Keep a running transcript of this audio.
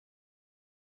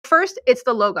first, it's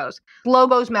the logos.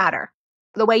 Logos matter.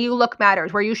 The way you look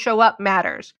matters. Where you show up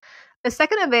matters. The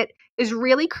second of it is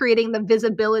really creating the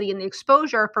visibility and the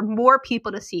exposure for more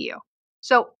people to see you.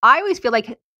 So I always feel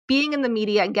like being in the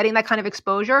media and getting that kind of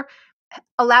exposure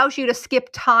allows you to skip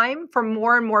time for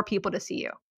more and more people to see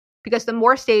you. Because the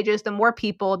more stages, the more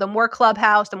people, the more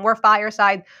Clubhouse, the more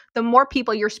Fireside, the more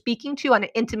people you're speaking to on an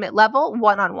intimate level,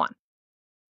 one-on-one.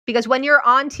 Because when you're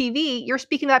on TV, you're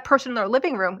speaking to that person in their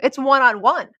living room. It's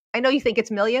one-on-one. I know you think it's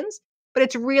millions, but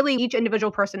it's really each individual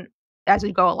person as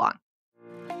we go along.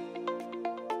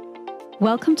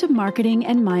 Welcome to Marketing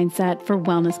and Mindset for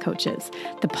Wellness Coaches,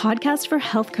 the podcast for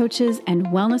health coaches and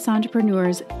wellness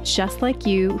entrepreneurs just like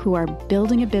you who are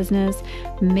building a business,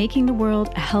 making the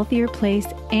world a healthier place,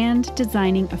 and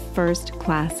designing a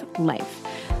first-class life.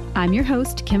 I'm your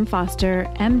host, Kim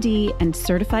Foster, MD and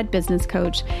certified business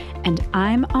coach, and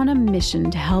I'm on a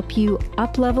mission to help you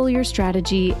up-level your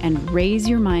strategy and raise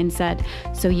your mindset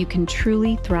so you can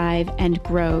truly thrive and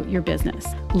grow your business.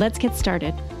 Let's get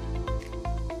started.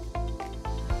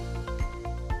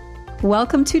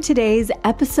 Welcome to today's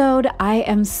episode. I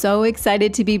am so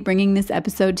excited to be bringing this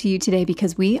episode to you today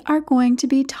because we are going to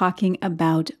be talking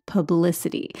about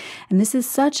publicity. And this is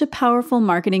such a powerful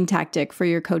marketing tactic for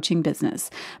your coaching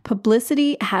business.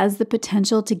 Publicity has the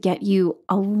potential to get you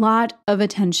a lot of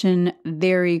attention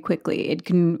very quickly. It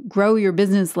can grow your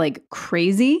business like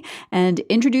crazy and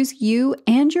introduce you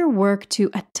and your work to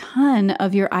a ton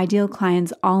of your ideal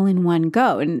clients all in one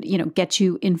go and, get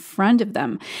you in front of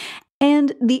them.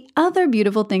 And the other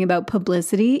beautiful thing about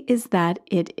publicity is that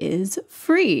it is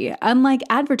free. Unlike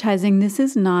advertising, this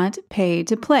is not pay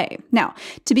to play. Now,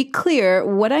 to be clear,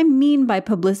 what I mean by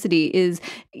publicity is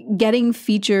getting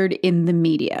featured in the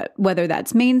media, whether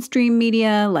that's mainstream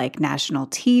media like national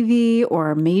TV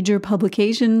or major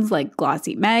publications like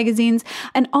glossy magazines,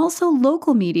 and also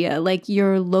local media like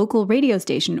your local radio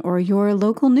station or your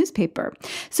local newspaper.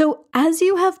 So as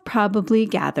you have probably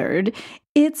gathered,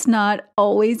 it's not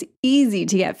always easy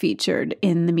to get featured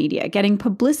in the media. Getting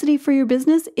publicity for your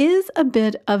business is a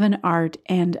bit of an art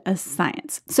and a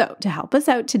science. So to help us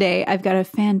out today, I've got a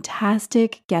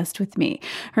fantastic guest with me.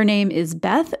 Her name is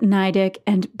Beth Nydick,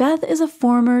 and Beth is a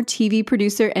former TV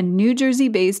producer and New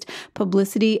Jersey-based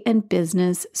publicity and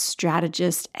business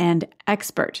strategist and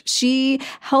expert. She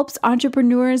helps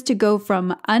entrepreneurs to go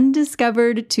from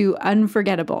undiscovered to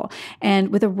unforgettable.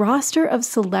 And with a roster of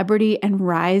celebrity and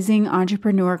rising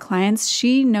entrepreneur clients,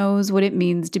 she knows what it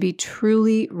means to be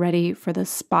truly ready for the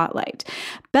spotlight.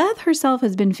 Beth herself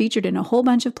has been featured in a whole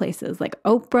bunch of places like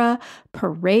Oprah,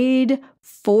 Parade,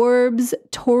 Forbes,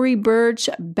 Tory Burch,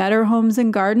 Better Homes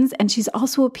and Gardens, and she's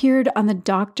also appeared on the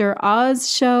Dr. Oz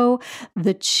show,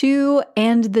 The Chew,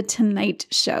 and The Tonight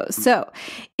Show. So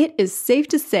it is safe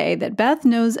to say that Beth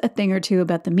knows a thing or two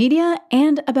about the media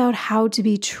and about how to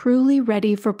be truly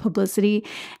ready for publicity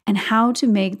and how to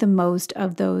make the most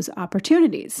of those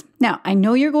opportunities. Now, I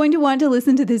know you're going to want to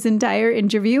listen to this entire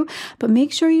interview, but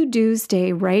make sure you do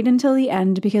stay right until the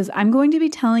end because I'm going to be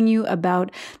telling you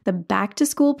about the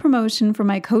back-to-school promotion for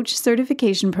my coach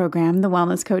certification program, the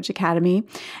Wellness Coach Academy,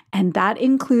 and that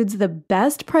includes the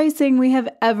best pricing we have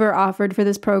ever offered for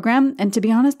this program. And to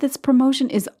be honest, this promotion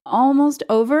is almost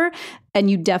over,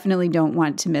 and you definitely don't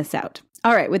want to miss out.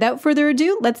 All right, without further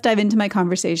ado, let's dive into my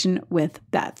conversation with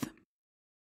Beth.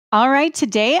 All right,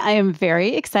 today I am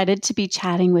very excited to be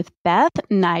chatting with Beth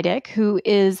Nydick, who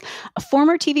is a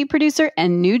former TV producer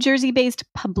and New Jersey-based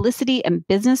publicity and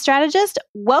business strategist.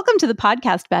 Welcome to the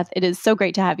podcast, Beth. It is so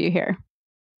great to have you here.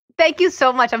 Thank you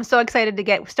so much. I'm so excited to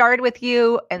get started with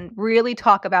you and really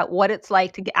talk about what it's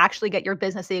like to actually get your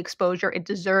business the exposure it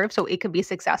deserves so it can be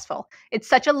successful. It's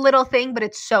such a little thing, but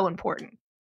it's so important.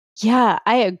 Yeah,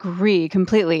 I agree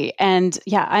completely. And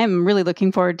yeah, I am really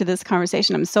looking forward to this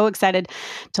conversation. I'm so excited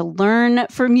to learn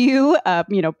from you,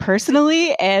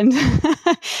 personally and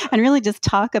and really just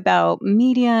talk about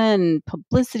media and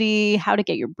publicity, how to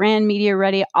get your brand media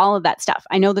ready, all of that stuff.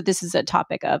 I know that this is a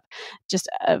topic of just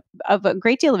of a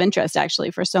great deal of interest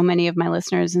actually for so many of my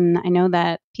listeners. And I know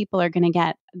that people are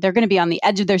they're going to be on the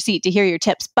edge of their seat to hear your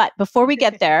tips. But before we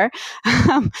get there,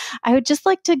 I would just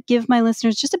like to give my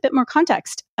listeners just a bit more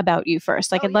context about you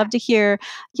first. I'd love to hear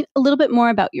a little bit more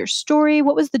about your story.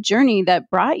 What was the journey that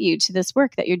brought you to this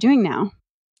work that you're doing now?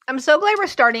 I'm so glad we're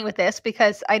starting with this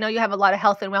because I know you have a lot of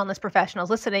health and wellness professionals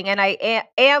listening, and I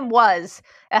was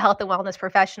a health and wellness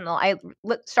professional. I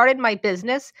started my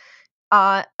business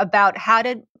about how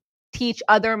to teach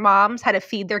other moms how to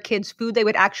feed their kids food they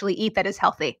would actually eat that is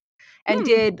healthy. And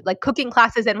did like cooking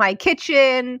classes in my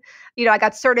kitchen. I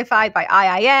got certified by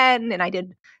IIN and I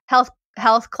did health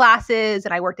health classes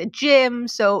and I worked at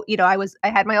gyms. So, I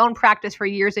had my own practice for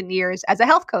years and years as a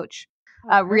health coach,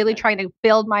 really trying to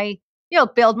build my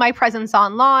presence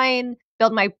online,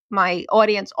 build my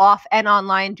audience off and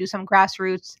online, do some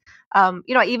grassroots.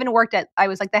 I even I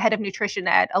was like the head of nutrition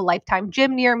at a Lifetime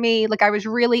gym near me. Like I was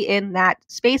really in that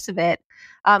space of it.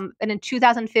 And in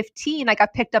 2015, I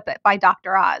got picked up by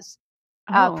Dr. Oz.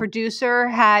 Producer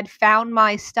had found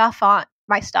my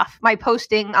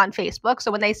posting on Facebook.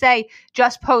 So when they say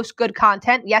just post good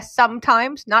content, yes,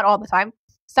 sometimes, not all the time,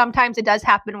 sometimes it does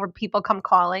happen where people come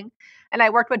calling. And I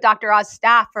worked with Dr. Oz's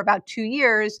staff for about 2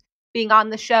 years, being on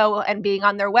the show and being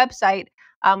on their website,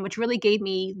 which really gave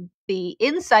me the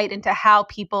insight into how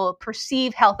people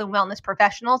perceive health and wellness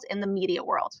professionals in the media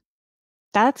world.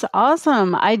 That's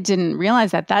awesome. I didn't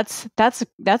realize that. That's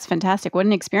fantastic. What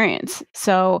an experience.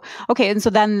 So, okay. And so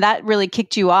then that really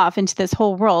kicked you off into this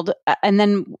whole world. And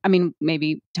then,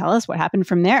 maybe tell us what happened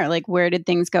from there. Like, where did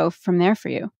things go from there for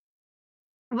you?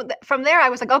 From there, I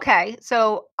was like, okay,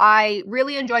 so I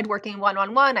really enjoyed working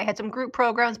one-on-one. I had some group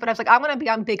programs, but I was like, I want to be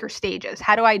on bigger stages.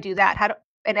 How do I do that?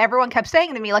 And everyone kept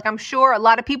saying to me, like, I'm sure a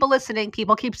lot of people listening,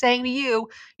 people keep saying to you,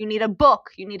 you need a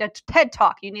book, you need a TED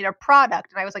Talk, you need a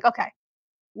product. And I was like, okay,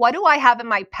 what do I have in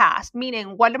my past?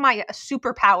 Meaning, what am I a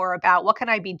superpower about? What can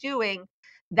I be doing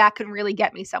that can really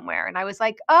get me somewhere? And I was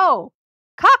like, oh,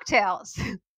 cocktails.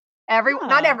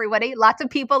 Not everybody, lots of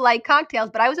people like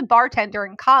cocktails, but I was a bartender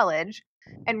in college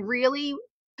and really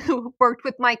worked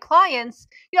with my clients.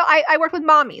 I worked with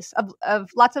mommies of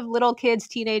lots of little kids,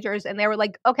 teenagers, and they were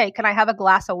like, okay, can I have a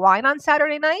glass of wine on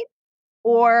Saturday night?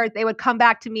 Or they would come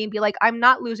back to me and be like, I'm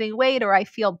not losing weight, or I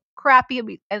feel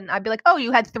crappy. And I'd be like, oh,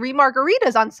 you had 3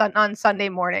 margaritas on Sunday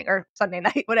morning or Sunday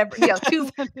night, whatever, 2,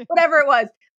 whatever it was,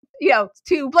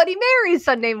 2 Bloody Marys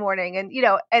Sunday morning.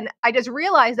 And I just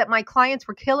realized that my clients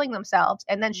were killing themselves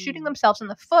and then shooting themselves in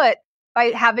the foot by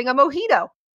having a mojito,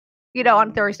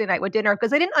 on Thursday night with dinner,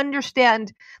 because they didn't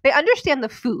understand. They understand the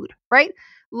food, right?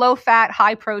 Low fat,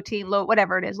 high protein, low,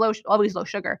 whatever it is, always low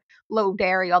sugar, low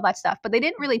dairy, all that stuff. But they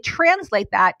didn't really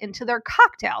translate that into their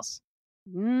cocktails.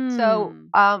 So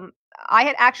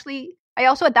I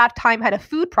also at that time had a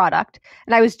food product,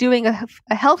 and I was doing a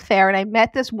health fair, and I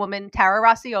met this woman, Tara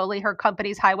Rossioli, her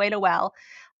company's Highway to Well.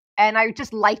 And I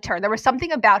just liked her. There was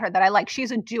something about her that I liked.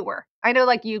 She's a doer. I know,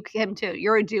 like you, Kim, too.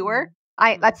 You're a doer.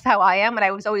 That's how I am. And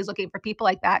I was always looking for people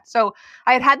like that. So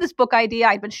I had this book idea.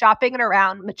 I'd been shopping it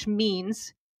around, which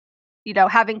means,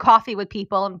 having coffee with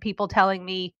people and people telling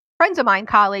me, friends of mine,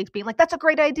 colleagues, being like, that's a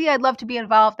great idea. I'd love to be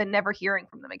involved, and never hearing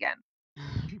from them again.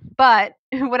 But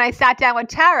when I sat down with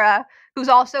Tara, who's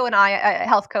also a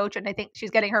health coach, and I think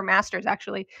she's getting her master's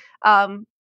actually,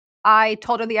 I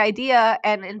told her the idea.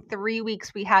 And in 3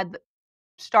 weeks, we had the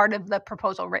start of the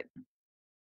proposal written.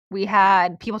 We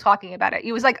had people talking about it.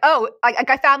 It was like, oh,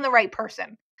 I found the right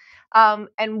person.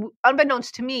 And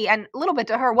unbeknownst to me and a little bit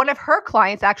to her, one of her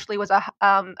clients actually was a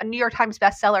New York Times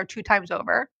bestseller 2 times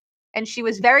over. And she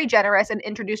was very generous and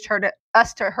introduced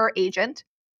us to her agent.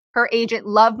 Her agent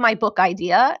loved my book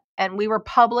idea, and we were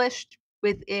published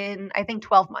within, I think,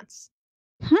 12 months.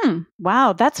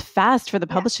 Wow. That's fast for the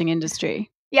publishing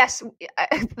industry. Yes.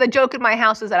 The joke in my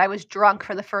house is that I was drunk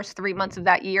for the first 3 months of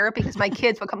that year because my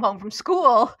kids would come home from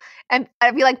school and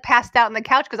I'd be like passed out on the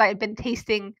couch because I had been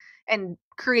tasting and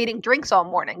creating drinks all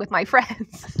morning with my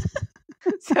friends.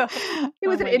 So it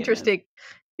was an interesting,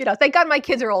 thank God my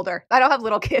kids are older. I don't have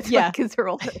little kids. Yeah. My kids are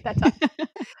older at that time.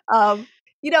 And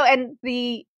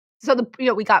we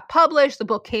got published, the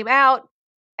book came out,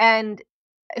 and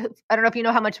I don't know if you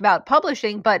know how much about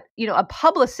publishing, but, a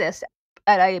publicist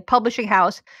at a publishing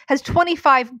house has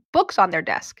 25 books on their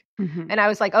desk. Mm-hmm. And I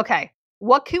was like, okay,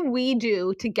 what can we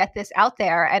do to get this out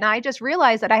there? And I just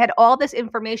realized that I had all this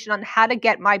information on how to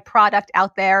get my product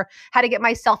out there, how to get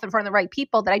myself in front of the right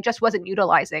people that I just wasn't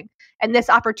utilizing. And this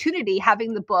opportunity,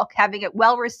 having the book, having it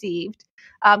well received,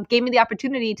 gave me the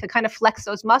opportunity to kind of flex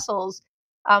those muscles,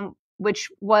 which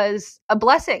was a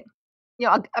blessing.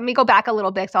 Let me go back a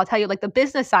little bit. So I'll tell you like the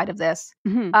business side of this.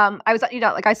 Mm-hmm. I was,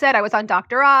 like I said, I was on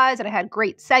Dr. Oz and I had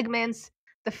great segments.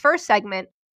 The first segment,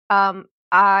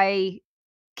 I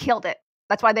killed it.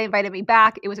 That's why they invited me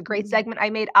back. It was a great segment.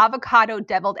 I made avocado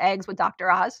deviled eggs with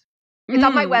Dr. Oz. It's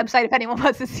on my website if anyone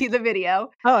wants to see the video.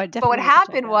 Oh, I definitely. But what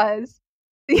happened was,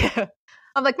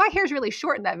 I'm like, my hair's really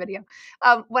short in that video.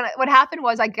 What happened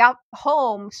was I got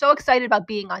home so excited about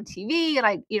being on TV,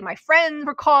 and my friends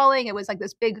were calling. It was like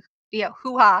this big,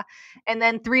 hoo-ha. And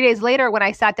then 3 days later, when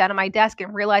I sat down at my desk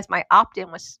and realized my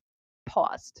opt-in was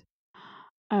paused.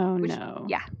 Oh, no.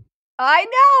 Yeah. I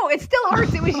know. It still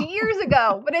hurts. It was years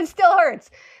ago, but it still hurts.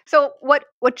 So what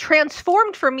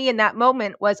transformed for me in that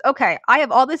moment was, okay, I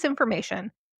have all this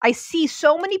information. I see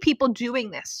so many people doing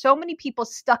this, so many people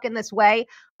stuck in this way.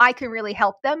 I can really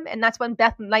help them. And that's when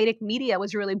Beth Nydick Media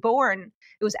was really born.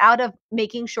 It was out of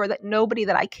making sure that nobody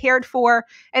that I cared for,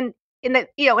 and in the,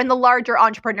 in the larger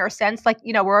entrepreneur sense, like,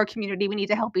 we're a community, we need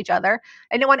to help each other.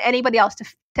 I didn't want anybody else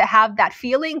to have that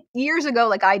feeling years ago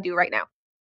like I do right now.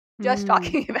 Just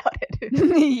talking about it.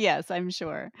 Yes, I'm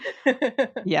sure.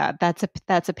 Yeah, that's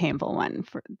a painful one.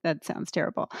 That sounds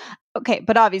terrible. Okay,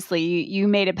 but obviously you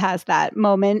made it past that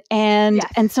moment, and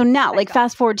Yes, and so now, like,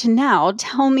 fast forward to now.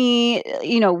 Tell me,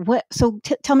 what? So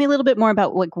tell me a little bit more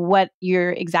about like what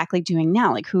you're exactly doing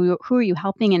now. Like, who are you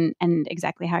helping, and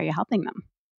exactly how are you helping them?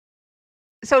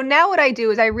 So now what I do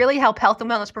is I really help health and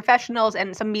wellness professionals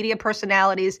and some media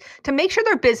personalities to make sure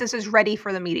their business is ready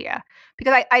for the media.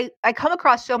 Because I come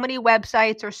across so many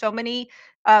websites or so many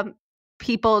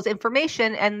people's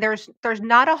information, and there's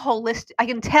not a holistic, I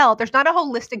can tell there's not a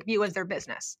holistic view of their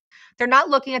business. They're not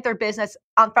looking at their business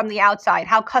from the outside,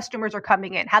 how customers are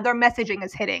coming in, how their messaging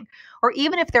is hitting, or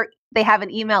even if they have an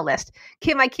email list.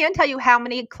 Kim, I can't tell you how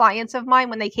many clients of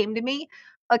mine, when they came to me,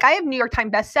 like, I have New York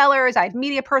Times bestsellers, I have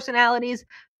media personalities.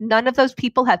 None of those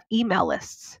people have email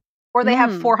lists, or they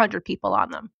have 400 people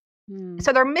on them.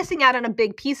 So they're missing out on a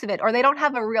big piece of it, or they don't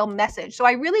have a real message. So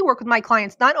I really work with my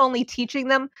clients, not only teaching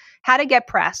them how to get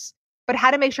press, but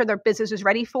how to make sure their business is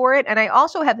ready for it. And I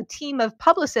also have a team of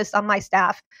publicists on my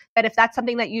staff that, if that's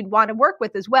something that you'd want to work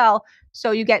with as well.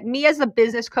 So you get me as a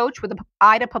business coach with an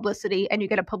eye to publicity, and you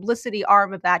get a publicity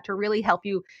arm of that to really help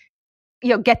you,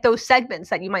 get those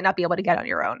segments that you might not be able to get on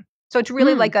your own. So it's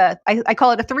really like I call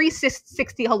it a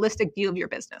 360 holistic view of your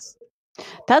business.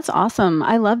 That's awesome.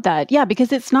 I love that. Yeah,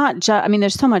 because it's not just,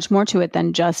 there's so much more to it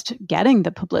than just getting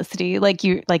the publicity. Like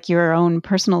your own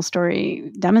personal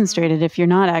story demonstrated, if you're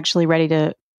not actually ready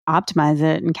to optimize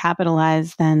it and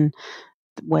capitalize, then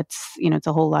it's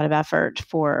a whole lot of effort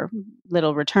for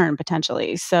little return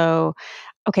potentially. So,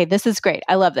 okay, this is great.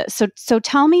 I love this. So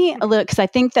tell me a little, because I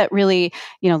think that really,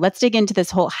 let's dig into this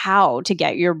whole how to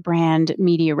get your brand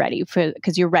media ready,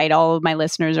 because you're right. All of my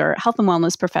listeners are health and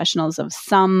wellness professionals of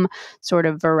some sort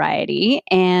of variety.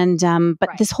 And, but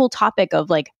Right. this whole topic of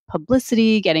like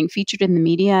publicity, getting featured in the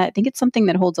media, I think it's something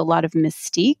that holds a lot of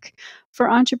mystique for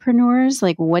entrepreneurs.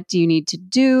 Like, what do you need to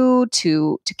do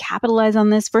to capitalize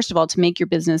on this? First of all, to make your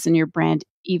business and your brand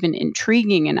even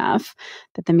intriguing enough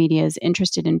that the media is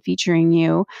interested in featuring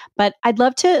you. But I'd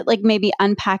love to like maybe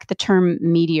unpack the term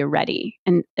media ready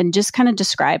and just kind of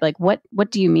describe like what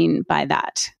do you mean by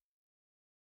that?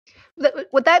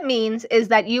 What that means is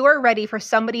that you are ready for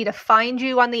somebody to find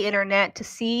you on the internet, to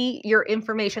see your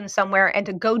information somewhere, and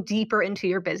to go deeper into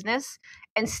your business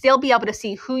and still be able to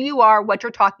see who you are, what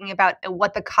you're talking about, and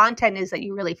what the content is that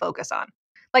you really focus on.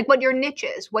 Like what your niche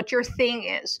is, what your thing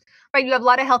is, right? You have a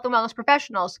lot of health and wellness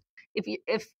professionals.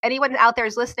 If anyone out there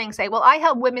is listening, say, well, I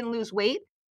help women lose weight.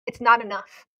 It's not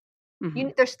enough.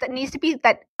 There needs to be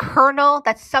that kernel,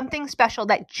 that's something special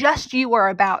that just you are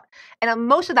about. And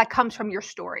most of that comes from your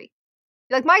story.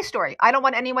 Like my story. I don't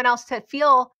want anyone else to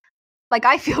feel like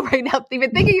I feel right now,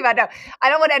 even thinking about it now. I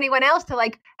don't want anyone else to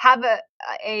like have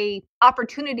a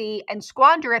opportunity and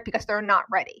squander it because they're not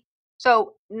ready.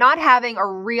 So not having a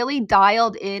really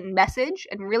dialed in message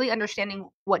and really understanding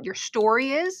what your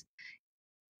story is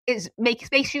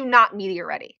makes you not media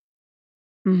ready.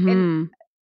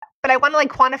 But I want to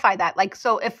like quantify that. Like,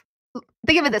 so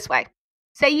think of it this way.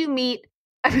 Say you meet,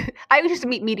 I used to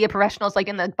meet media professionals like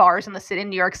in the bars in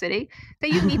New York City. Say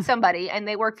you meet somebody and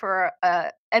they work for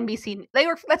NBC.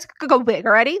 Let's go big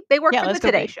already. They work for the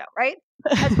Today Show, right?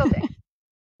 Let's go big.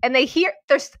 And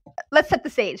let's set the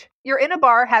stage. You're in a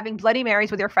bar having Bloody Marys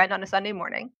with your friend on a Sunday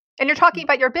morning, and you're talking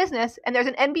about your business, and there's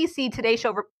an NBC Today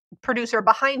Show producer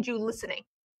behind you listening.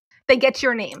 They get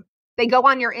your name. They go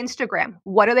on your Instagram.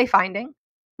 What are they finding?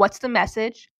 What's the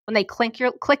message? When they click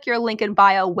your link in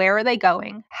bio, where are they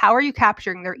going? How are you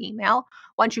capturing their email?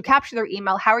 Once you capture their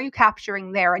email, how are you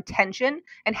capturing their attention,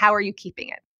 and how are you keeping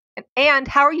it? And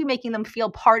how are you making them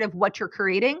feel part of what you're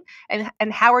creating? And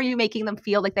how are you making them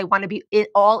feel like they want to be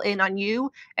all in on you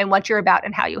and what you're about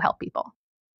and how you help people?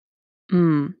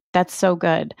 That's so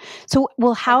good. So,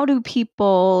 well, how do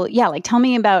people, tell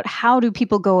me about how do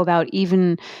people go about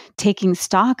even taking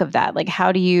stock of that? Like,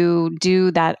 how do you do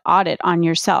that audit on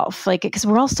yourself? Like, because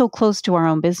we're all so close to our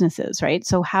own businesses, right?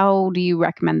 So how do you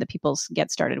recommend that people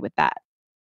get started with that?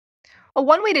 Well,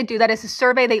 one way to do that is to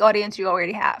survey the audience you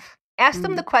already have. Ask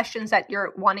them the questions that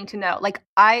you're wanting to know. Like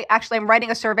I'm writing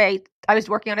a survey. I was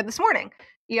working on it this morning.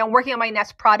 working on my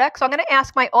next product. So I'm going to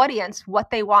ask my audience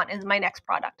what they want in my next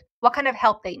product, what kind of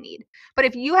help they need. But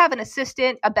if you have an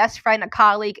assistant, a best friend, a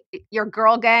colleague, your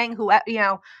girl gang,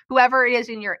 whoever it is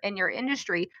in your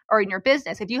industry or in your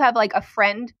business, if you have like a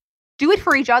friend, do it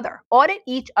for each other. Audit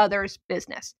each other's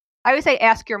business. I always say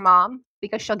ask your mom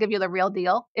because she'll give you the real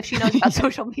deal if she knows about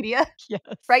social media. Yes.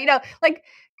 Right? Like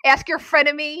ask your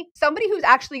frenemy, somebody who's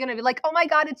actually going to be like, oh my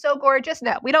God, it's so gorgeous.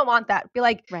 No, we don't want that. Be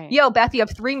like, Yo, Beth, you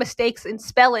have 3 mistakes in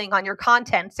spelling on your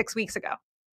content 6 weeks ago.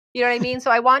 You know what I mean? So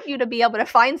I want you to be able to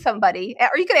find somebody,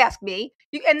 or you could ask me.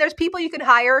 And there's people you can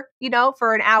hire,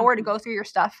 for an hour to go through your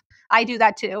stuff. I do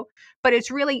that too. But it's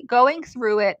really going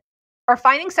through it or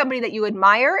finding somebody that you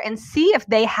admire and see if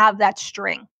they have that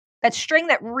string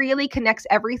that really connects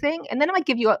everything. And then it might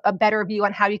give you a better view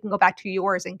on how you can go back to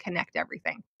yours and connect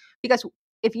everything. Because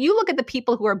if you look at the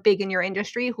people who are big in your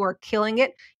industry, who are killing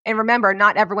it, and remember,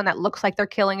 not everyone that looks like they're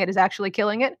killing it is actually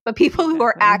killing it, but people who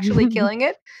are actually killing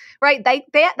it, right? They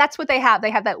that's what they have.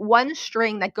 They have that one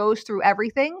string that goes through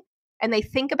everything, and they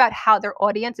think about how their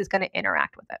audience is going to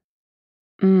interact with it.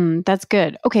 That's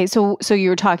good. Okay, so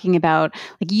you're talking about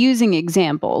like using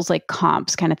examples like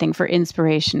comps kind of thing for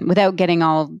inspiration without getting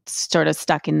all sort of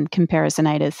stuck in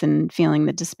comparisonitis and feeling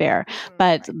the despair.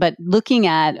 But looking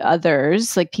at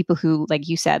others, like people who, like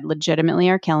you said, legitimately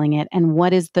are killing it, and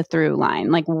what is the through line?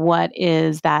 Like what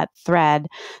is that thread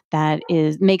that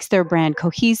makes their brand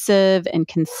cohesive and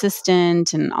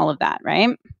consistent and all of that,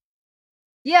 right?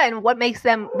 Yeah, and what makes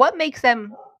them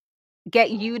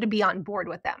get you to be on board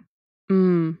with them?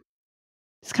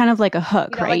 It's kind of like a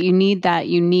hook, right? Like, you need that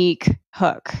unique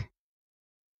hook.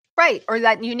 Right. Or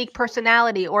that unique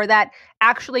personality, or that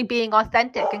actually being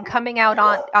authentic and coming out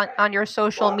on your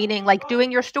social, meaning like doing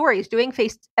your stories, doing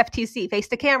FTC, face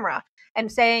to camera,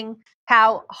 and saying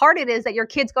how hard it is that your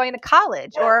kid's going to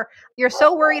college, or you're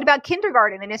so worried about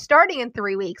kindergarten and it's starting in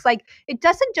 3 weeks. Like, it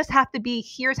doesn't just have to be,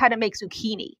 here's how to make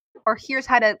zucchini, or here's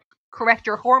how to correct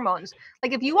your hormones.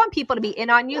 Like, if you want people to be in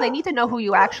on you, they need to know who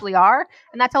you actually are.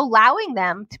 And that's allowing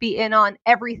them to be in on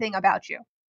everything about you.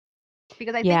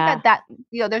 Because I think that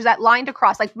there's that line to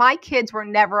cross. Like, my kids were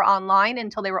never online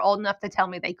until they were old enough to tell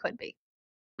me they could be.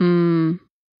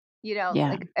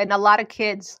 Like, and a lot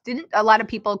of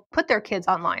people put their kids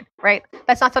online, right?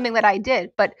 That's not something that I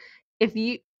did. But if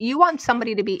you want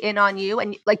somebody to be in on you,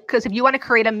 and like, because if you want to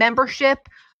create a membership,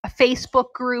 a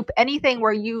Facebook group, anything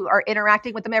where you are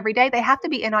interacting with them every day, they have to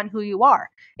be in on who you are.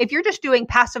 If you're just doing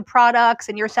passive products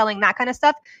and you're selling that kind of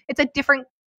stuff, it's a different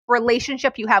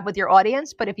relationship you have with your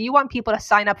audience. But if you want people to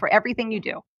sign up for everything you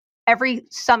do, every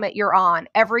summit you're on,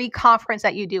 every conference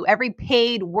that you do, every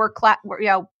paid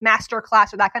master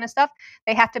class or that kind of stuff,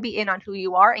 they have to be in on who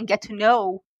you are and get to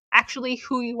know actually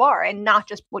who you are and not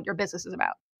just what your business is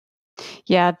about.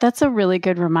 Yeah, that's a really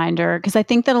good reminder, because I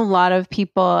think that a lot of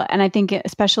people, and I think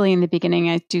especially in the beginning,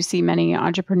 I do see many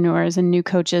entrepreneurs and new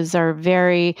coaches are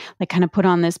very like kind of put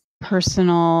on this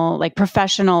personal, like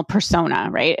professional persona,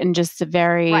 right? And just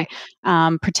very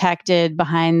protected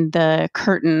behind the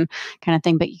curtain kind of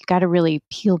thing. But you got to really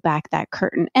peel back that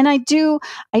curtain. And I do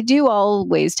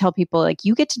always tell people, like,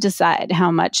 you get to decide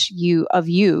how much you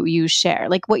share.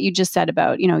 Like what you just said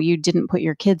about, you didn't put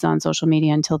your kids on social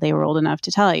media until they were old enough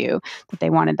to tell you that they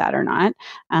wanted that or not.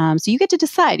 So you get to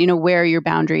decide, where your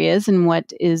boundary is and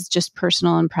what is just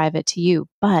personal and private to you.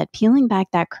 But peeling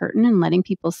back that curtain and letting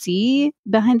people see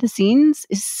behind the scenes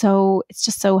it's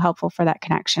just so helpful for that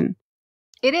connection.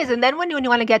 It is. And then when you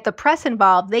want to get the press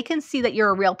involved, they can see that you're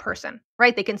a real person,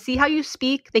 right? They can see how you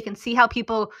speak. They can see how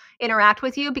people interact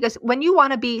with you. Because when you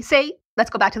want to be, say, let's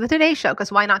go back to the Today Show,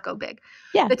 because why not go big?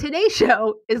 Yeah. The Today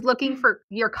Show is looking for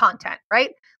your content,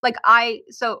 right? Like I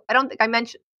don't think I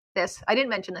mentioned this. I didn't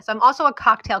mention this. I'm also a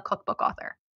cocktail cookbook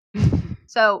author.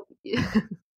 So,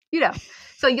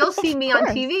 so you'll see me on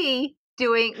TV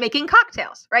making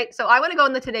cocktails, right? So I want to go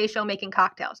on the Today Show making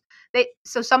cocktails.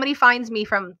 So somebody finds me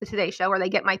from the Today Show, or they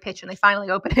get my pitch and they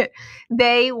finally open it.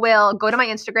 They will go to my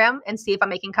Instagram and see if I'm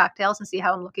making cocktails and see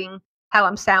how I'm looking, how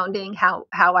I'm sounding, how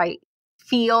I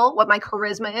feel, what my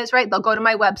charisma is, right? They'll go to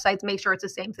my website to make sure it's the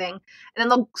same thing. And then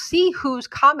they'll see who's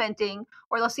commenting,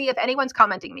 or they'll see if anyone's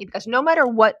commenting me, because no matter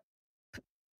what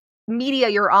media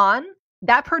you're on,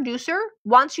 that producer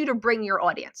wants you to bring your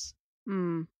audience.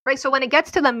 Right. So when it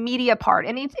gets to the media part,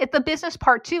 and it's the business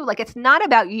part too, like it's not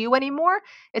about you anymore.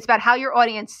 It's about how your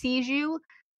audience sees you,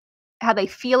 how they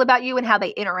feel about you, and how they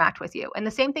interact with you. And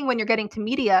the same thing when you're getting to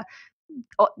media,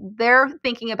 they're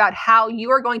thinking about how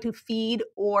you are going to feed,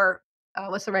 or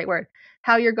what's the right word?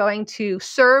 How you're going to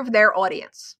serve their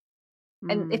audience.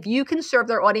 And if you can serve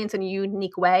their audience in a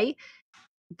unique way,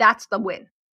 that's the win.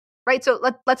 right? So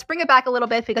let's bring it back a little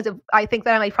bit because I think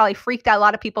that I might probably freaked out a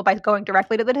lot of people by going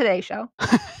directly to the Today Show.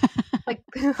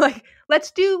 like,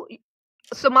 let's do.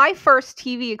 So my first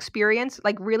TV experience,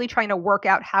 like really trying to work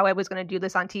out how I was going to do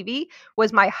this on TV,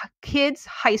 was my kids'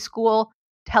 high school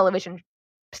television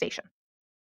station.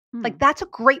 Like that's a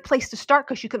great place to start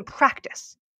because you can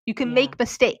practice. You can make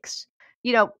mistakes.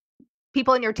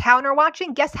 People in your town are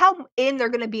watching. Guess how in they're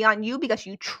going to be on you because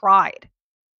you tried.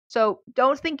 So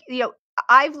don't think,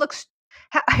 I've looked,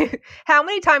 how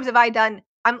many times have I done,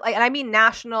 and I mean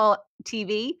national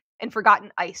TV, and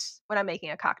forgotten ice when I'm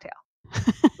making a cocktail.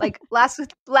 Like last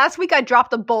week I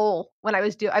dropped a bowl when I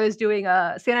was doing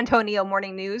San Antonio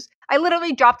morning news. I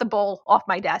literally dropped the bowl off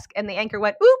my desk and the anchor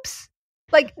went, oops.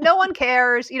 Like no one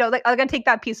cares, like I'm going to take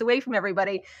that piece away from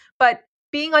everybody. But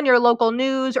being on your local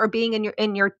news or being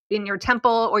in your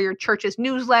temple or your church's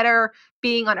newsletter,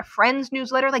 being on a friend's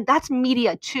newsletter, like that's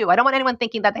media too. I don't want anyone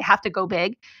thinking that they have to go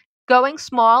big. Going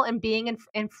small and being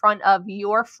in front of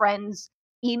your friend's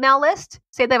email list,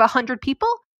 say they have 100 people.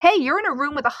 Hey, you're in a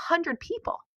room with 100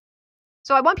 people.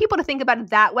 So I want people to think about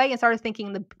it that way and start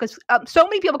thinking because so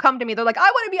many people come to me, they're like, I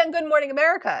want to be on Good Morning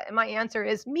America. And my answer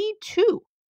is me too.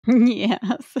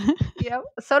 Yes.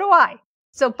 So do I.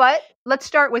 But let's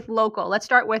start with local. Let's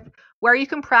start with where you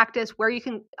can practice, where you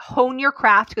can hone your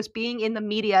craft, because being in the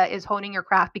media is honing your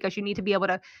craft because you need to be able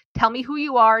to tell me who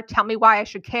you are, tell me why I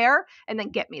should care, and then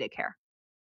get me to care.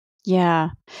 Yeah,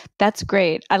 that's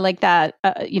great. I like that,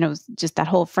 just that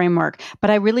whole framework. But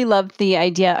I really love the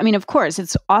idea. I mean, of course,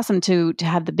 it's awesome to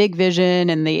have the big vision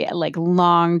and the like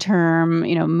long-term,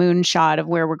 moonshot of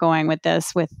where we're going with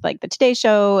this, with like the Today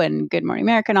Show and Good Morning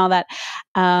America and all that.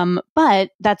 But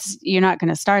you're not going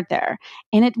to start there.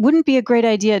 And it wouldn't be a great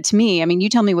idea to me. I mean, you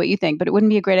tell me what you think, but it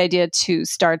wouldn't be a great idea to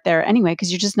start there anyway,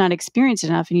 because you're just not experienced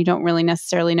enough and you don't really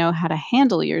necessarily know how to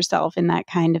handle yourself in that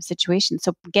kind of situation.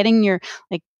 So getting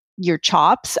your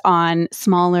chops on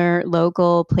smaller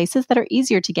local places that are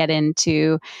easier to get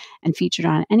into and featured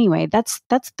on anyway, that's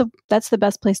the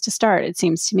best place to start, it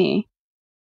seems to me.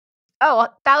 Oh,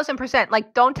 1,000%.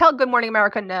 Like, don't tell Good Morning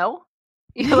America no.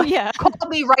 Call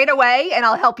me right away and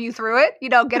I'll help you through it.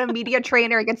 Get a media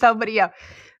trainer, get somebody else.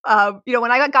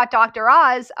 When I got Dr.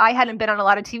 Oz, I hadn't been on a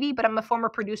lot of TV, but I'm a former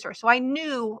producer, so I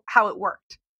knew how it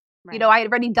worked. Right. I had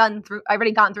already gone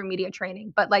through media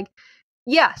training, but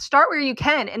start where you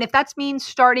can. And if that means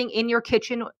starting in your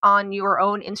kitchen on your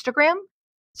own Instagram,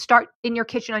 start in your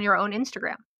kitchen on your own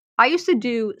Instagram. I used to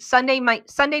do Sunday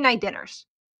night dinners.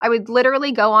 I would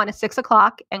literally go on at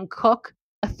 6:00 and cook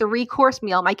a 3-course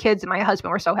meal. My kids and my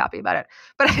husband were so happy about it.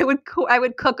 But I would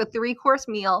cook a 3-course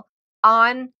meal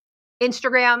on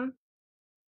Instagram,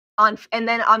 and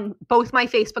then on both my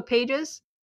Facebook pages.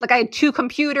 Like I had 2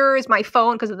 computers, my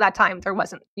phone, because at that time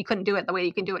you couldn't do it the way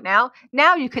you can do it now.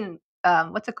 Now you can.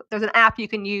 There's an app you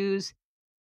can use.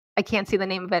 I can't see the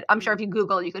name of it. I'm sure if you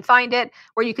Google, you can find it,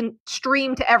 where you can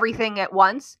stream to everything at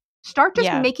once. Start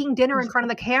just making dinner in front of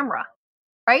the camera,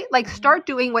 right? Like start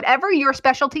doing whatever your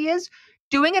specialty is,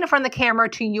 doing it in front of the camera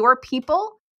to your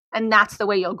people. And that's the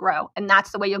way you'll grow. And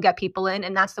that's the way you'll get people in.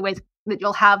 And that's the way that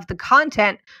you'll have the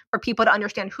content for people to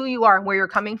understand who you are and where you're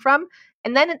coming from.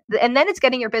 And then it's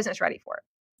getting your business ready for it.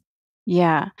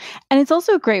 Yeah. And it's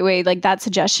also a great way, like that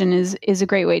suggestion is a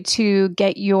great way to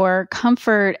get your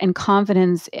comfort and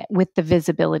confidence with the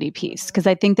visibility piece. Because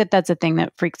I think that that's a thing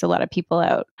that freaks a lot of people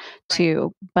out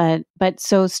too. But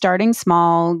so starting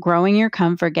small, growing your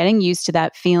comfort, getting used to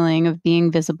that feeling of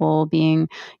being visible, being,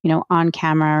 on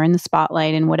camera or in the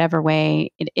spotlight in whatever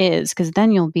way it is, because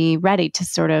then you'll be ready to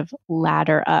sort of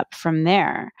ladder up from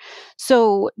there.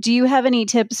 So do you have any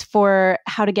tips for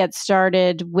how to get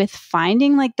started with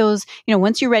finding like those,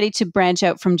 once you're ready to branch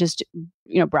out from just,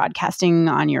 broadcasting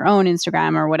on your own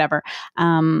Instagram or whatever,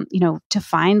 to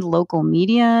find local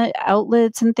media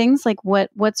outlets and things like what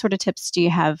sort of tips do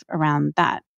you have around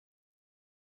that?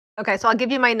 Okay, so I'll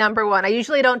give you my number one. I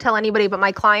usually don't tell anybody but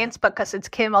my clients, but because it's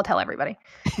Kim, I'll tell everybody.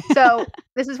 So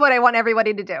this is what I want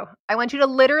everybody to do. I want you to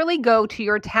literally go to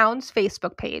your town's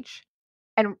Facebook page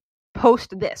and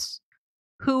post this.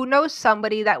 Who knows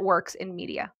somebody that works in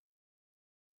media?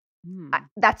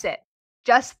 That's it.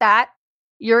 Just that.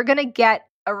 You're going to get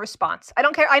a response. I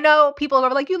don't care. I know people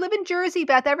are like, you live in Jersey,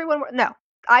 Beth. Everyone. No,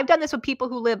 I've done this with people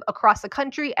who live across the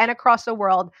country and across the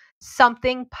world.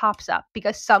 Something pops up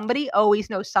because somebody always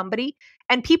knows somebody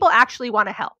and people actually want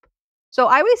to help. So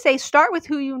I always say, start with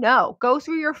who you know. Go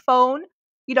through your phone,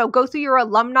 go through your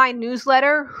alumni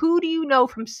newsletter. Who do you know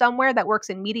from somewhere that works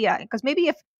in media? Because maybe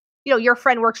if, your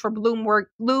friend works for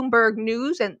Bloomberg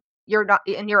News and you're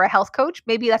a health coach,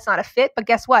 maybe that's not a fit, but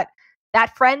guess what?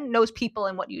 That friend knows people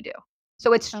and what you do.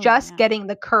 So it's getting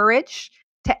the courage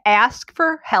to ask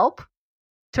for help,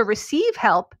 to receive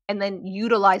help, and then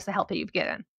utilize the help that you've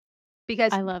given.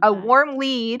 Because a warm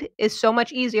lead is so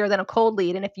much easier than a cold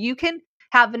lead. And if you can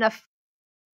have enough,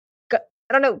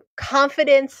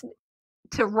 confidence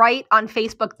to write on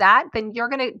Facebook then you're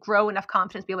going to grow enough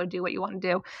confidence to be able to do what you want to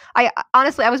do. I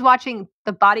was watching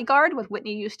The Bodyguard with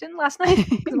Whitney Houston last night.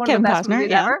 One of the best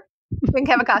movies ever. And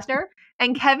Kevin Costner.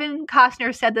 And Kevin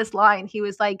Costner said this line. He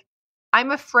was like,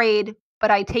 I'm afraid,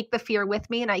 but I take the fear with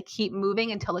me and I keep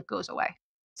moving until it goes away.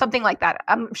 Something like that.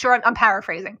 I'm sure I'm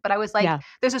paraphrasing, but I was like,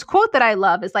 There's this quote that I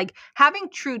love is like, having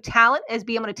true talent is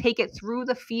being able to take it through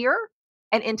the fear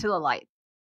and into the light.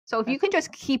 So if you can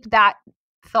just keep that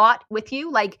thought with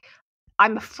you, like,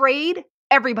 I'm afraid,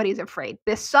 everybody's afraid.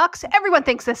 This sucks. Everyone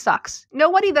thinks this sucks.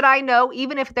 Nobody that I know,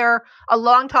 even if they're a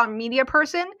long-term media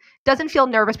person, doesn't feel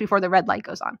nervous before the red light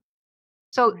goes on.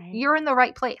 So you're in the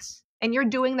right place and you're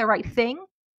doing the right thing.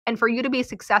 And for you to be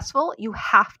successful, you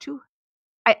have to,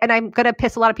 and I'm going to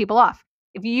piss a lot of people off.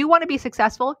 If you want to be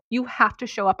successful, you have to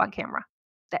show up on camera.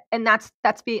 And that's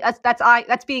being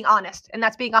honest, and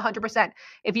that's being 100%.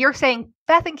 If you're saying,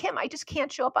 Beth and Kim, I just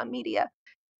can't show up on media,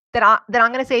 then I'm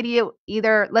going to say to you,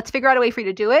 either let's figure out a way for you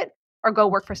to do it or go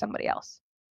work for somebody else.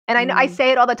 And I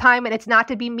say it all the time, and it's not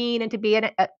to be mean and to be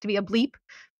a bleep,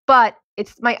 but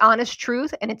it's my honest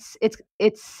truth, and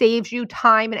it saves you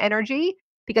time and energy,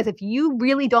 because if you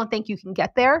really don't think you can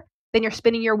get there, then you're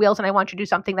spinning your wheels, and I want you to do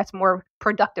something that's more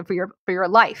productive for your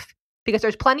life, because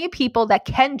there's plenty of people that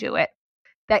can do it,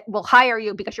 that will hire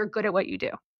you because you're good at what you do.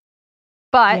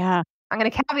 But I'm going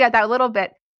to caveat that a little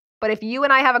bit. But if you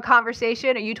and I have a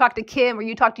conversation, or you talk to Kim, or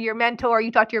you talk to your mentor, or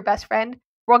you talk to your best friend,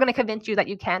 we're going to convince you that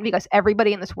you can, because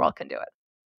everybody in this world can do it.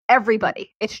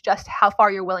 Everybody. It's just how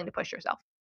far you're willing to push yourself.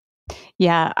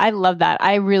 Yeah, I love that.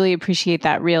 I really appreciate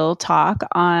that real talk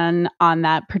on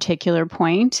that particular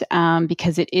point,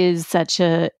 because it's such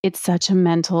a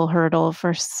mental hurdle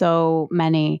for so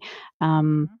many.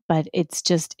 But it's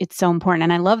so important.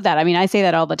 And I love that. I mean, I say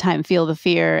that all the time, feel the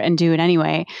fear and do it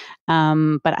anyway.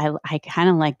 But I kind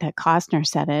of like that Costner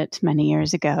said it many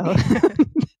years ago.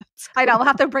 I know. I'll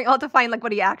have to find like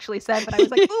what he actually said, but I was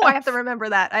like, oh, I have to remember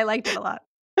that. I liked it a lot.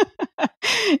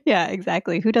 Yeah,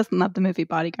 exactly. Who doesn't love the movie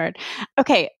Bodyguard?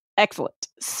 Okay, excellent.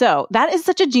 So that is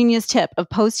such a genius tip of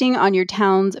posting on your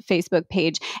town's Facebook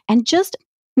page and just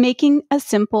making a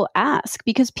simple ask,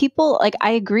 because people, like,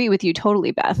 I agree with you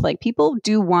totally, Beth. Like, people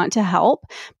do want to help,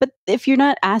 but if you're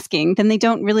not asking, then they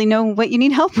don't really know what you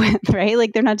need help with, right?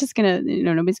 Like, they're not just going to,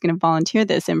 nobody's going to volunteer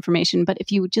this information. But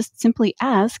if you just simply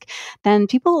ask, then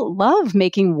people love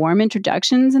making warm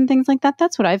introductions and things like that.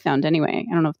 That's what I've found anyway.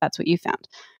 I don't know if that's what you found.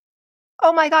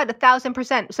 Oh my God,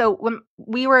 1,000%. So when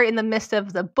we were in the midst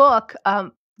of the book,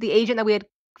 the agent that we had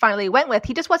finally went with,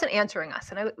 he just wasn't answering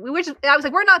us. And I was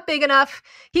like, we're not big enough.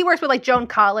 He works with like Joan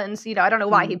Collins. I don't know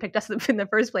why he picked us in the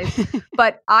first place.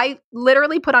 But I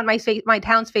literally put on my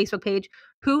town's Facebook page,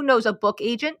 who knows a book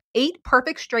agent? 8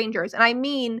 perfect strangers. And I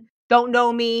mean, don't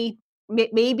know me,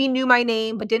 maybe knew my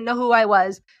name, but didn't know who I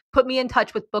was. Put me in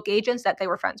touch with book agents that they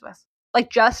were friends with. Like,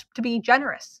 just to be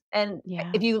generous. And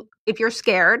if you're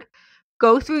scared,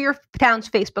 go through your town's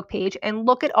Facebook page and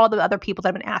look at all the other people that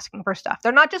have been asking for stuff.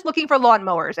 They're not just looking for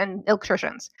lawnmowers and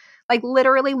electricians, like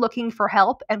literally looking for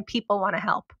help, and people want to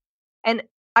help. And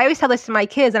I always tell this to my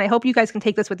kids, and I hope you guys can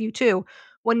take this with you too.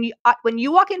 When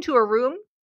you walk into a room,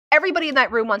 everybody in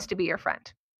that room wants to be your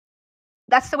friend.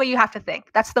 That's the way you have to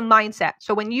think. That's the mindset.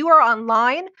 So when you are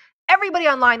online, everybody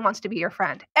online wants to be your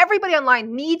friend. Everybody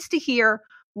online needs to hear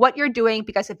what you're doing,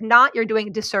 because if not, you're doing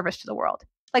a disservice to the world.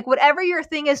 Like, whatever your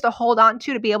thing is to hold on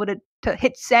to be able to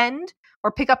hit send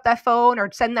or pick up that phone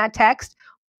or send that text,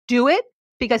 do it,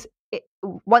 because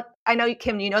I know,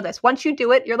 Kim, you know this. Once you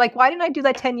do it, you're like, why didn't I do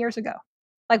that 10 years ago?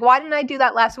 Like, why didn't I do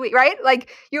that last week? Right? Like,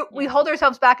 we hold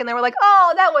ourselves back, and then we're like,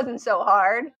 oh, that wasn't so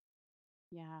hard.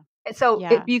 Yeah. And so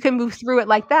if you can move through it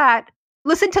like that,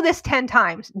 listen to this 10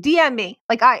 times. DM me.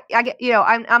 Like, I get,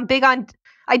 I'm big on,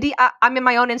 I'm in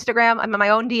my own Instagram. I'm in my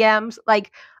own DMs.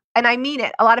 Like, and I mean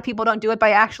it. A lot of people don't do it, but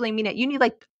I actually mean it. You need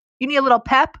a little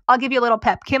pep. I'll give you a little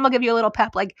pep. Kim, I'll give you a little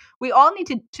pep. Like, we all need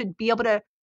to be able to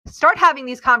start having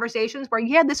these conversations where,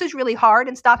 this is really hard,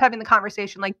 and stop having the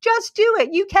conversation like, just do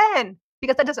it. You can,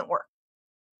 because that doesn't work.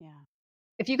 Yeah.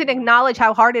 If you can acknowledge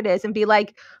how hard it is and be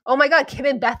like, oh my God, Kim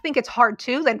and Beth think it's hard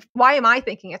too, then why am I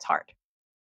thinking it's hard?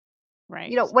 Right.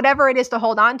 Whatever it is to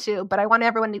hold on to. But I want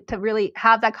everyone to really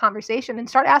have that conversation and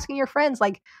start asking your friends,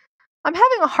 like, I'm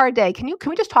having a hard day. Can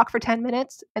we just talk for 10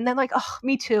 minutes? And then like, oh,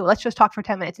 me too. Let's just talk for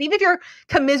 10 minutes. And even if you're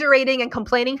commiserating and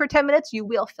complaining for 10 minutes, you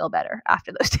will feel better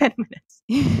after those 10 minutes.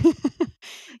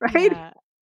 Right?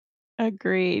 Yeah.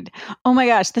 Agreed. Oh my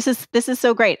gosh, this is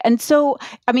so great. And so,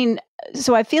 I mean,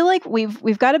 so I feel like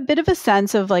we've got a bit of a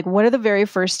sense of like what are the very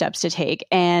first steps to take,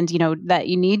 and that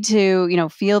you need to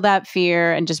feel that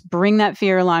fear and just bring that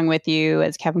fear along with you,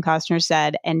 as Kevin Costner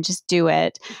said, and just do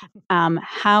it.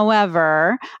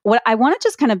 However, what I want to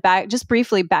just kind of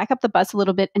briefly back up the bus a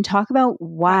little bit and talk about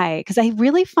why, because I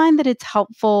really find that it's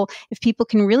helpful if people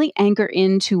can really anchor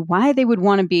into why they would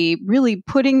want to be really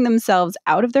putting themselves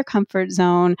out of their comfort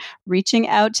zone, reaching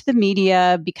out to the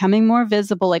media, becoming more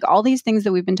visible, like all these things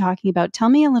that we've been talking about. Tell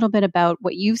me a little bit about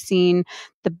what you've seen,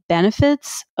 the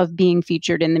benefits of being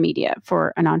featured in the media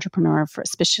for an entrepreneur, for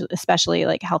especially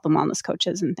like health and wellness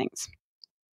coaches and things.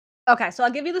 Okay, so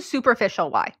I'll give you the superficial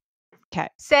why. Okay.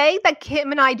 Say that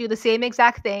Kim and I do the same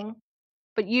exact thing,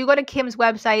 but you go to Kim's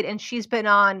website and she's been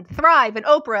on Thrive and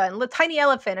Oprah and Tiny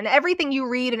Elephant and everything you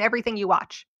read and everything you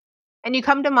watch. And you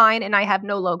come to mine and I have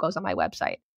no logos on my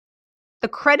website. The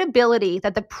credibility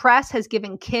that the press has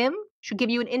given Kim should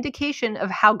give you an indication of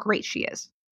how great she is.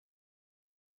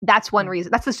 That's one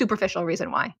reason. That's the superficial reason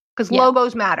why. Because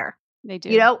logos matter. They do.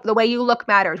 The way you look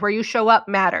matters. Where you show up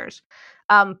matters.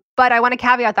 But I want to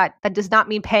caveat that does not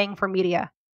mean paying for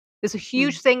media. There's a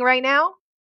huge thing right now.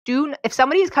 If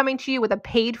somebody is coming to you with a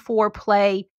paid for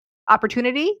play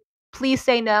opportunity, please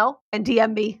say no and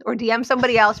DM me or DM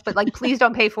somebody else. But please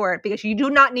don't pay for it, because you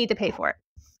do not need to pay for it.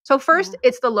 So first,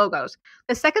 it's the logos.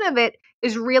 The second of it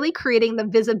is really creating the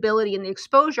visibility and the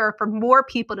exposure for more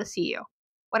people to see you.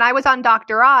 When I was on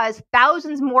Dr. Oz,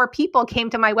 thousands more people came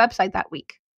to my website that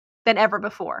week than ever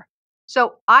before.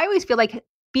 So I always feel like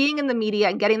being in the media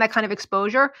and getting that kind of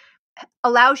exposure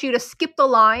allows you to skip the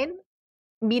line,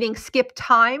 meaning skip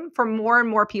time, for more and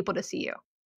more people to see you.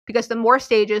 Because the more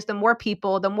stages, the more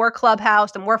people, the more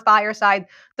Clubhouse, the more Fireside,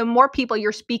 the more people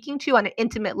you're speaking to on an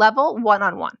intimate level,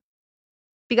 one-on-one.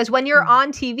 Because when you're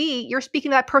on TV, you're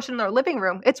speaking to that person in their living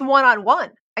room. It's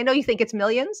one-on-one. I know you think it's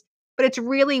millions, but it's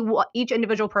really what each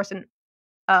individual person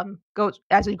goes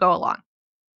as we go along.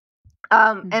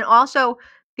 And also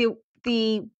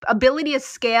the ability to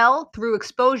scale through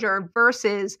exposure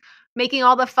versus making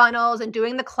all the funnels and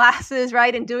doing the classes,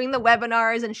 right? And doing the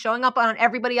webinars and showing up on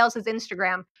everybody else's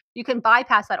Instagram. You can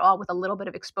bypass that all with a little bit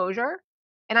of exposure.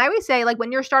 And I always say,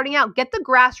 when you're starting out, get the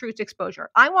grassroots exposure.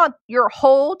 I want your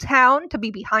whole town to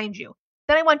be behind you.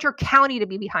 Then I want your county to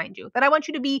be behind you. Then I want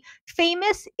you to be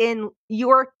famous in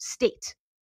your state,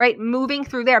 right? Moving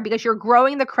through there, because you're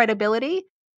growing the credibility.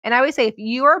 And I always say, if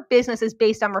your business is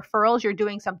based on referrals, you're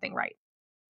doing something right.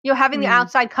 Having the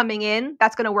outside coming in,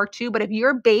 that's going to work too. But if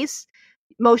your base,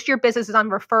 most of your business is on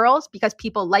referrals because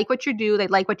people like what you do, they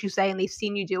like what you say, and they've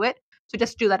seen you do it. So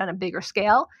just do that on a bigger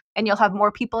scale, and you'll have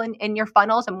more people in your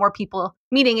funnels and more people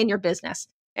meeting in your business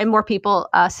and more people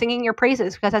singing your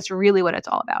praises, because that's really what it's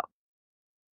all about.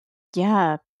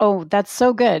 Yeah. Oh, that's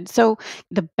so good. So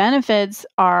the benefits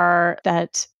are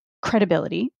that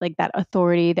credibility, like that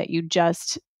authority that you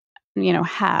just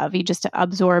have. You just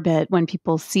absorb it when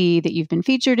people see that you've been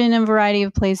featured in a variety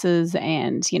of places,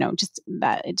 and, just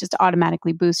that it just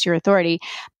automatically boosts your authority.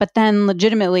 But then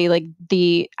legitimately,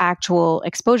 the actual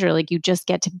exposure, you just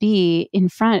get to be in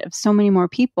front of so many more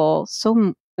people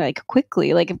so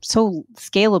quickly, so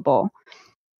scalable.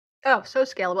 Oh, so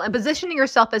scalable. And positioning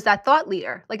yourself as that thought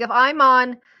leader. If I'm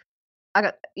on,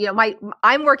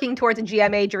 I'm working towards a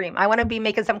GMA dream. I want to be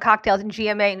making some cocktails in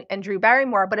GMA and Drew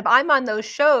Barrymore. But if I'm on those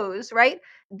shows, right,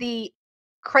 the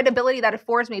credibility that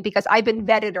affords me, because I've been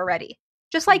vetted already.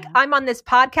 Just like I'm on this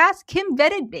podcast, Kim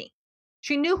vetted me.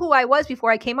 She knew who I was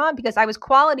before I came on, because I was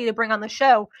quality to bring on the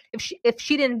show. If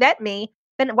she didn't vet me,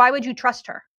 then why would you trust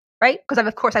her? Right? Because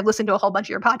of course I've listened to a whole bunch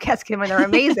of your podcasts, Kim, and they're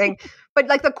amazing. But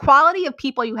the quality of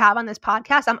people you have on this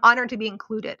podcast, I'm honored to be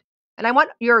included. And I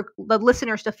want the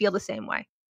listeners to feel the same way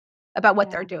about what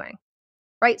they're doing,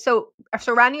 right? So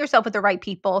surrounding yourself with the right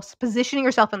people, positioning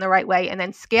yourself in the right way, and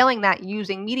then scaling that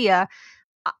using media.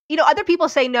 Other people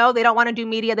say no, they don't want to do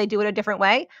media. They do it a different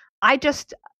way. I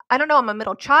don't know. I'm a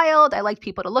middle child. I like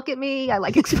people to look at me. I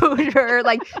like exposure.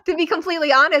 To be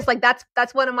completely honest,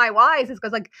 that's one of my whys, is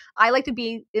because I like to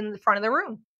be in the front of the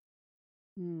room.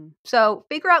 So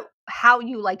figure out how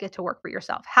you like it to work for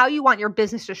yourself, how you want your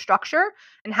business to structure,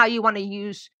 and how you want to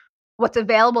use what's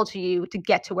available to you to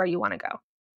get to where you want to go.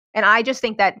 And I just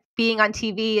think that being on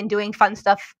TV and doing fun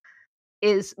stuff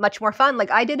is much more fun.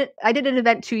 I did an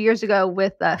event 2 years ago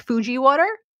with Fuji water.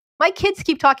 My kids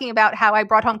keep talking about how I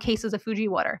brought home cases of Fuji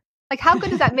water. How good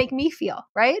does that make me feel,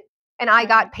 right? And I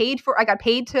got paid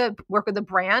to work with the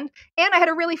brand, and I had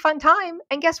a really fun time.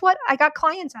 And guess what? I got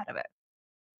clients out of it.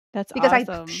 That's because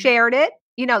awesome. I shared it.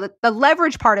 The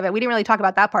leverage part of it, we didn't really talk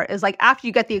about that part, is after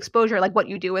you get the exposure, what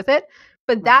you do with it.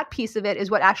 But that piece of it is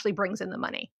what actually brings in the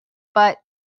money. But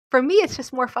for me, it's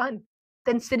just more fun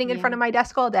than sitting in front of my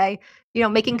desk all day,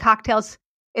 making cocktails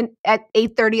at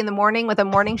 8:30 in the morning with a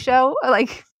morning show,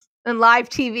 and live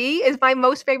TV is my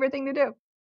most favorite thing to do.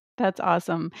 That's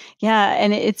awesome. Yeah.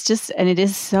 And it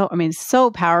is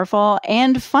so powerful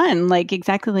and fun, like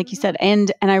exactly like you said.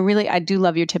 And I do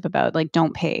love your tip about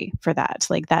don't pay for that.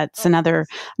 Like that's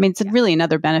it's really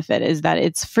another benefit is that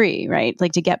it's free, right?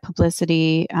 Like to get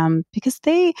publicity, because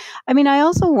we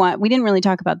didn't really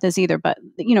talk about this either, but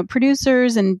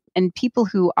producers and people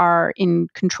who are in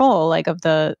control, like of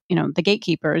the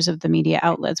gatekeepers of the media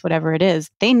outlets, whatever it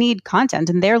is, they need content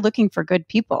and they're looking for good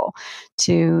people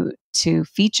to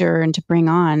feature and to bring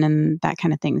on and that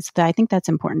kind of thing. So I think that's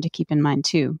important to keep in mind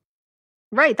too.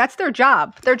 Right. That's their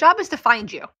job. Their job is to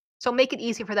find you. So make it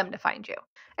easy for them to find you.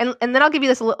 And then I'll give you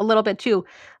this a little bit too.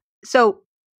 So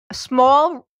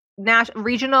small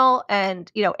regional and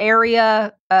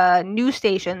area news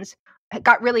stations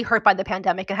got really hurt by the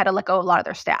pandemic and had to let go of a lot of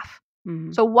their staff.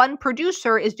 Mm-hmm. So one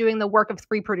producer is doing the work of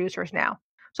 3 producers now.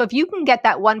 So if you can get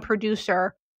that one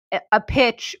producer a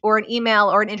pitch or an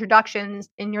email or an introduction,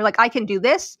 and you're like, I can do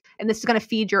this, and this is going to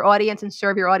feed your audience and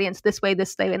serve your audience this way,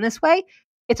 and this way,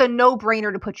 it's a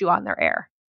no-brainer to put you on their air.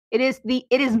 It is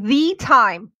the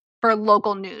time for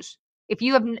local news. If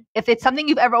it's something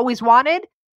you've ever always wanted,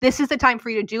 this is the time for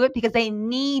you to do it because they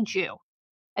need you.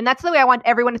 And that's the way I want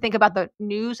everyone to think about the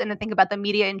news and to think about the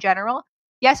media in general.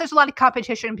 Yes, there's a lot of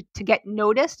competition to get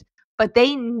noticed, but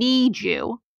they need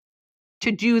you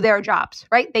to do their jobs,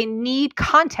 right? They need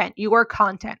content, your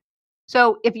content.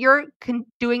 So if you're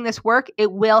doing this work,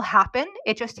 it will happen.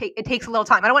 It takes a little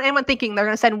time. I don't want anyone thinking they're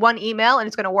going to send one email and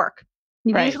it's going to work.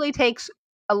 It usually takes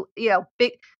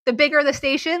the bigger the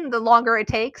station, the longer it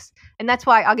takes. And that's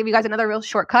why I'll give you guys another real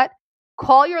shortcut.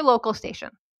 Call your local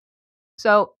station.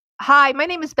 So, hi, my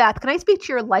name is Beth. Can I speak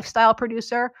to your lifestyle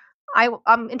producer?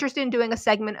 I'm interested in doing a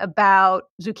segment about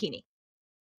zucchini.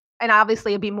 And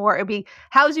obviously it'd be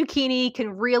how zucchini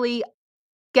can really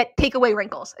take away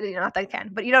wrinkles. Not that I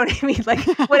can, but you know what I mean? Like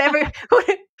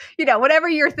whatever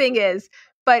your thing is.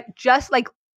 But just like,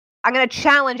 I'm going to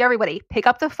challenge everybody, pick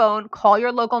up the phone, call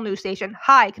your local news station.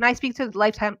 Hi, can I speak to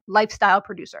the lifestyle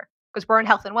producer? Because we're in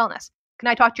health and wellness. Can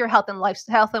I talk to your health and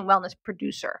wellness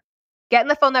producer? Get in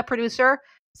the phone, that producer,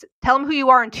 tell them who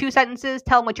you are in 2 sentences,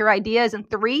 tell them what your idea is in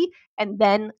 3, and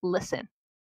then listen.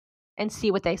 And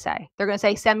see what they say. They're going to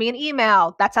say, send me an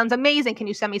email. That sounds amazing. Can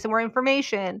you send me some more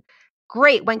information?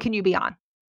 Great. When can you be on?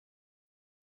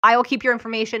 I will keep your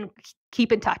information.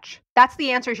 Keep in touch. That's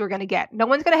the answers you're going to get. No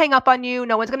one's going to hang up on you.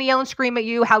 No one's going to yell and scream at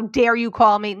you. How dare you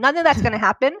call me? None of that's going to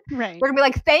happen. Right. They're going to be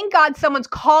like, thank God someone's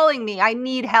calling me. I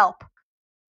need help.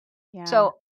 Yeah.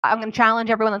 So I'm going to challenge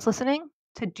everyone that's listening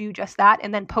to do just that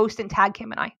and then post and tag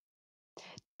Kim and I.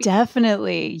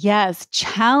 Definitely. Yes.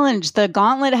 Challenge. The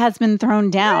gauntlet has been thrown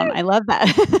down. I love that.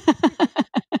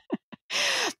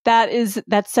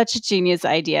 That's such a genius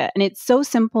idea. And it's so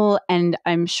simple. And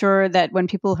I'm sure that when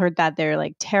people heard that, they're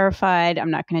like terrified. I'm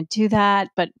not going to do that.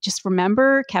 But just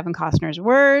remember Kevin Costner's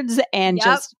words and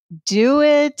just do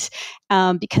it.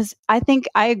 Because I think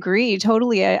I agree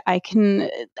totally. I can,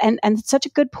 and it's such a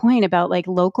good point about like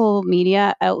local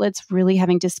media outlets really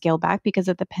having to scale back because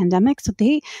of the pandemic. So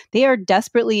they are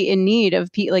desperately in need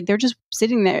of people. Like they're just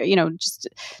sitting there, just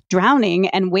drowning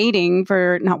and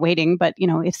not waiting, but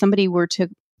if somebody were to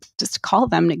just call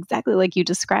them exactly like you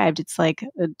described, it's like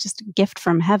just a gift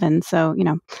from heaven. So,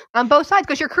 on both sides,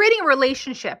 because you're creating a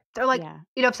relationship. They're like,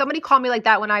 if somebody called me like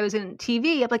that when I was in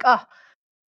TV, I'm like, oh,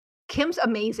 Kim's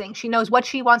amazing. She knows what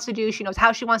she wants to do. She knows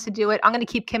how she wants to do it. I'm going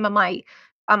to keep Kim on my,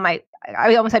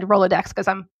 I almost had Rolodex because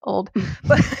I'm old,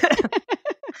 but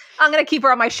I'm going to keep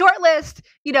her on my short list.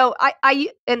 And I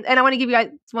want to give you guys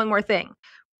one more thing.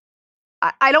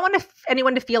 I don't want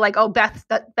anyone to feel like, oh, Beth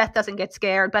doesn't get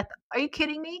scared. Beth, are you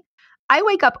kidding me? I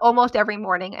wake up almost every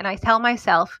morning and I tell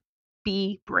myself,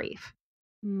 be brave.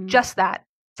 Just that.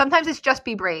 Sometimes it's just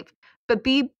be brave, but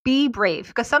be brave.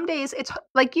 Because some days it's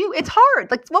like it's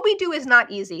hard. Like what we do is not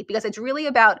easy because it's really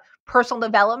about personal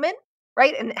development,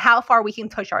 right? And how far we can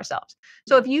push ourselves.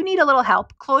 So if you need a little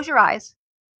help, close your eyes.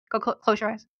 Close your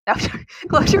eyes. No,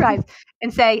 close your eyes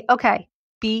and say, okay,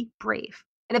 be brave.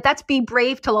 And if that's be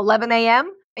brave till 11 a.m.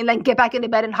 and then get back into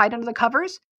bed and hide under the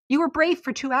covers, you were brave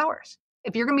for 2 hours.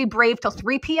 If you're going to be brave till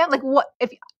 3 p.m., like what?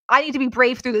 If I need to be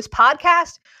brave through this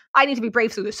podcast, I need to be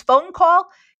brave through this phone call.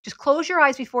 Just close your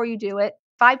eyes before you do it.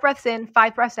 5 breaths in,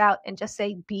 5 breaths out, and just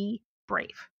say, be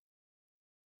brave.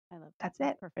 I love that. That's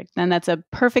it. Perfect. Then that's a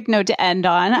perfect note to end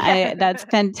on. That's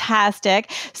fantastic.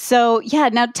 So yeah,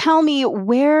 now tell me,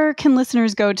 where can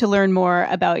listeners go to learn more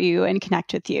about you and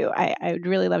connect with you? I would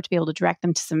really love to be able to direct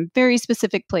them to some very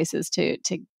specific places to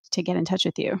get in touch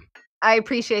with you. I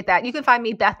appreciate that. You can find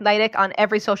me, Beth Nydick, on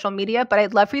every social media, but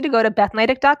I'd love for you to go to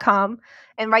bethnydick.com.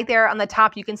 And right there on the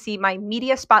top, you can see my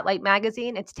Media Spotlight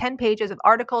magazine. It's 10 pages of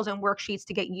articles and worksheets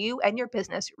to get you and your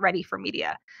business ready for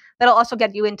media. That'll also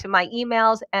get you into my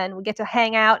emails, and we get to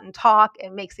hang out and talk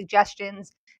and make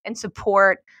suggestions and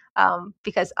support,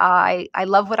 because I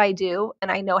love what I do,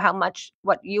 and I know how much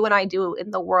what you and I do in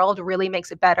the world really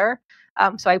makes it better.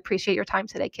 So I appreciate your time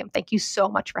today, Kim. Thank you so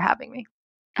much for having me.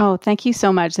 Oh, thank you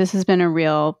so much. This has been a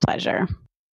real pleasure.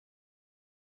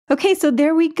 Okay, so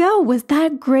there we go. Was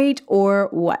that great or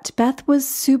what? Beth was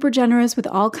super generous with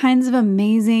all kinds of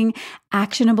amazing,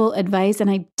 actionable advice, and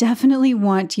I definitely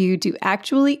want you to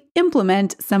actually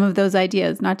implement some of those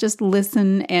ideas, not just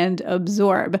listen and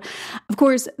absorb. Of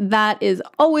course, that is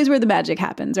always where the magic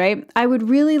happens, right? I would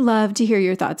really love to hear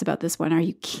your thoughts about this one. Are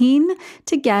you keen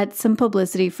to get some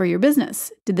publicity for your business?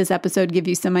 Did this episode give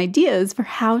you some ideas for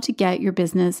how to get your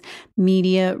business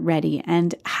media ready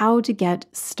and how to get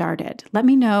started? Let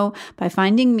me know by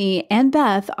finding me and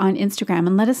Beth on Instagram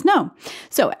and let us know.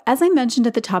 So, as I mentioned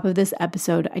at the top of this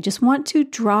episode, I just want to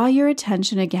draw your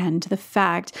attention again to the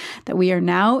fact that we are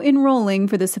now enrolling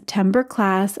for the September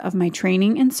class of my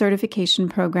training and certification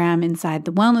program inside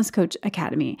the Wellness Coach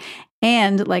Academy.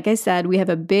 And like I said, we have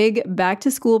a big back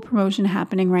to school promotion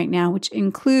happening right now, which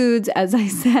includes, as I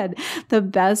said, the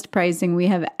best pricing we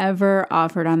have ever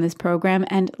offered on this program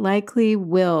and likely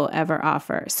will ever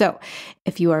offer. So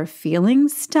if you are feeling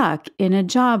stuck in a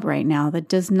job right now that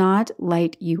does not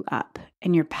light you up,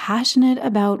 and you're passionate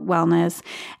about wellness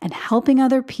and helping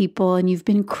other people, and you've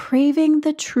been craving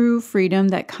the true freedom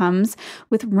that comes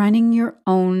with running your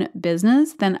own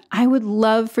business, then I would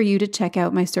love for you to check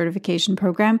out my certification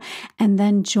program and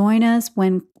then join us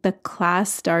when the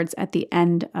class starts at the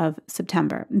end of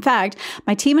September. In fact,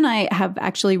 my team and I have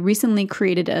actually recently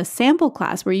created a sample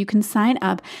class where you can sign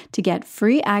up to get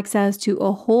free access to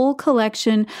a whole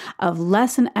collection of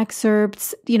lesson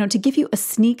excerpts, to give you a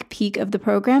sneak peek of the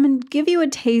program and give you a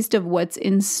taste of what's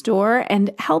in store and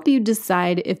help you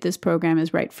decide if this program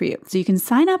is right for you. So you can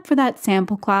sign up for that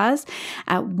sample class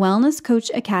at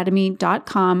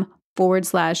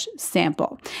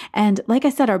wellnesscoachacademy.com/sample. And like I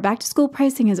said, our back to school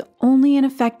pricing is only in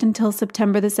effect until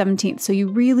September the 17th, so you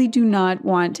really do not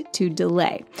want to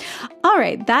delay. All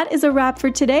right, that is a wrap for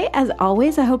today. As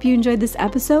always, I hope you enjoyed this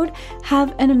episode.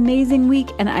 Have an amazing week,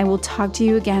 and I will talk to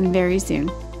you again very soon.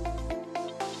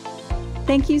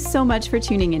 Thank you so much for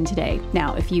tuning in today.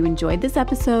 Now, if you enjoyed this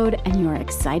episode and you are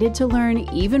excited to learn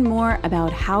even more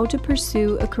about how to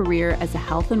pursue a career as a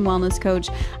health and wellness coach,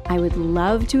 I would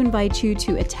love to invite you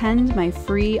to attend my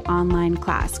free online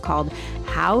class called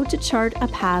How to Chart a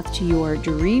Path to Your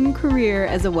Dream Career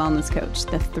as a Wellness Coach: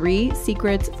 The 3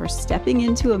 Secrets for Stepping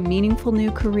into a Meaningful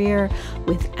New Career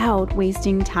Without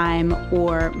Wasting Time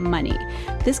or Money.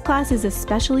 This class is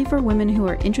especially for women who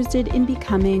are interested in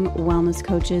becoming wellness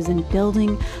coaches and building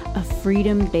a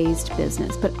freedom-based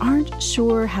business, but aren't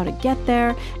sure how to get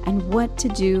there and what to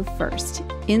do first.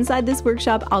 Inside this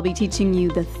workshop, I'll be teaching you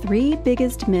the 3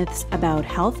 biggest myths about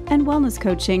health and wellness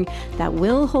coaching that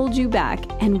will hold you back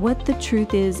and what the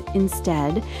truth is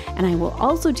instead. And I will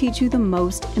also teach you the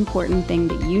most important thing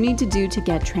that you need to do to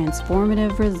get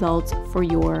transformative results for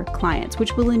your clients,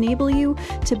 which will enable you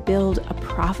to build a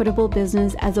profitable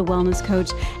business as a wellness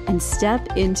coach and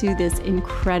step into this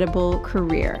incredible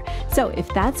career. So if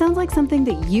that sounds like something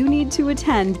that you need to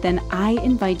attend, then I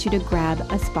invite you to grab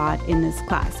a spot in this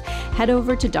class. Head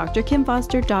over to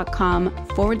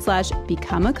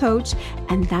drkimfoster.com/become a coach,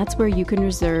 and that's where you can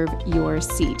reserve your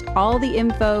seat. All the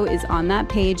info is on that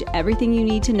page, everything you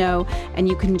need to know, and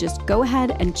you can just go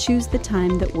ahead and choose the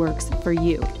time that works for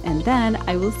you. And then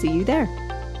I will see you there.